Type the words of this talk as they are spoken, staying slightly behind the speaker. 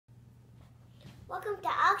Welcome to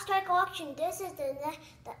Alex Strike Auction. This is the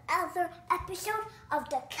other episode of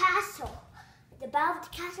the castle. The battle of the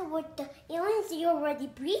castle with the aliens that you already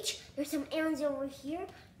breached. There's some aliens over here.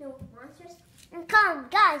 No monsters. And come,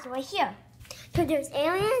 guys, right here. So there's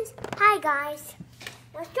aliens. Hi, guys.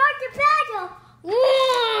 Let's start the battle.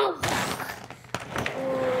 Whoa!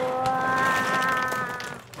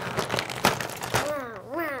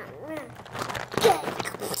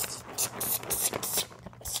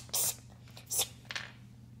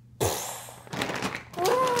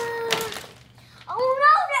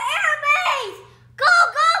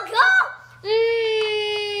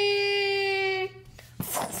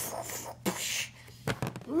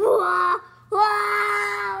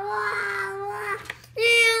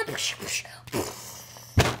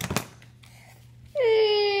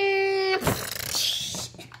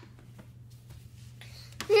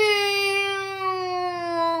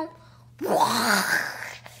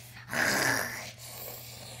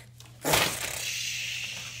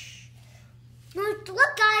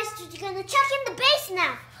 Look, guys, they're gonna check in the base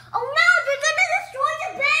now. Oh no, they're gonna destroy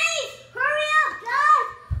the base! Hurry up, guys!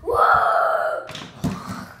 Whoa!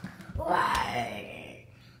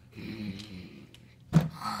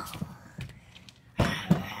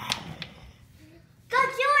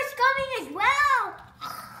 Godzilla's coming as well!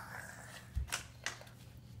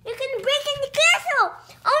 You can break in the castle!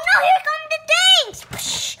 Oh no, here come the things!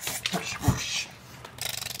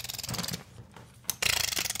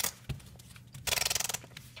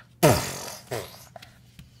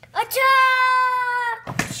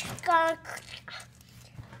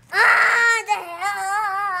 The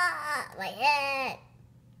hell! My head!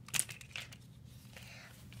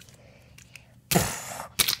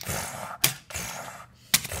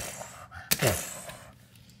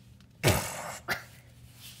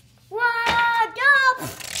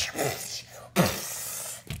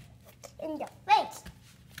 In the face!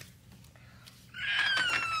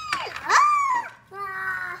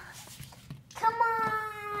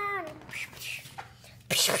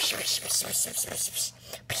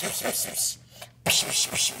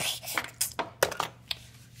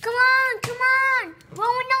 Come on! Come on!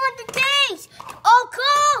 Rolling on the days! Oh,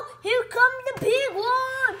 cool! Here comes the big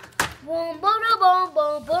one! Boom, boom, boom,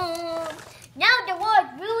 boom, boom. Now the war's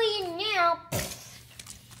really in now.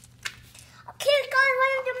 Okay, guys,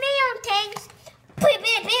 one of the million tanks. Bam,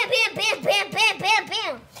 bam, bam, bam, bam, bam, bam, bam,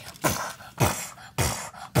 bam.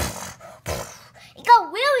 It got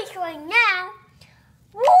really short now.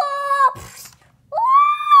 Whoops!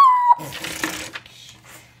 Whoops!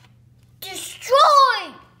 Destroy!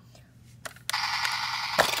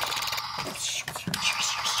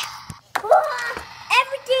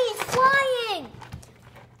 Everything is flying!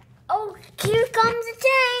 Oh, here comes the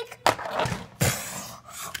tank!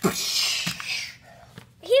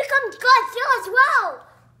 Here comes Godzilla as well!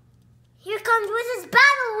 Here comes with his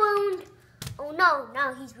battle wound! Oh no,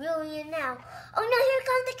 now he's really in now. Oh no, here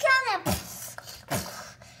comes the cannon!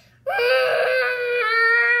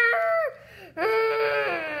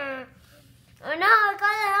 Oh no, I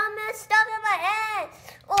got a helmet stuck in my head!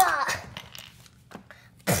 Oh.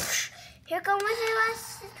 Here comes the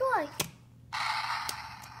last destroy.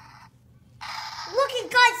 Look at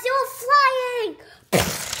Godzilla flying!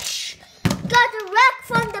 Got the wreck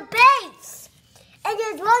from the base! And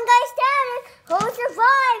there's one guy standing who'll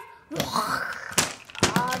survive!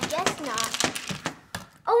 Guess not.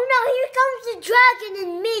 Oh no, here comes the dragon in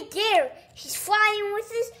mid-air. He's flying with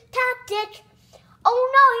his tactic. Oh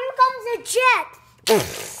no, here comes the jet.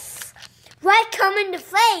 Right come in the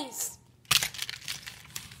face.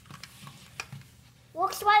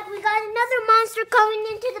 Looks like we got another monster coming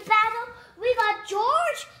into the battle. We got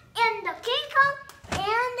George and the King Kong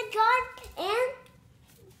and the gun and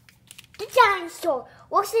the dinosaur.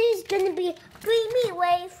 Looks like he's gonna be a green meat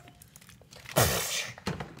wave.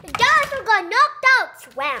 The dinosaur got knocked out,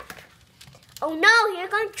 swamp. Oh no, here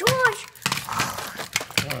comes George.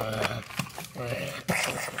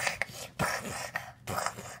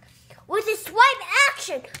 With a swipe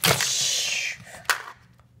action.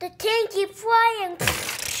 The tank keeps flying.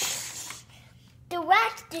 The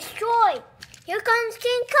rats destroyed. Here comes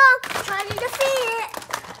King Kong, trying to defeat it.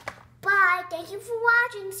 Bye. Thank you for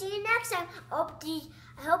watching. See you next time. I hope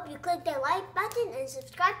you click the like button and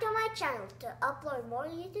subscribe to my channel to upload more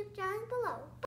YouTube channels below.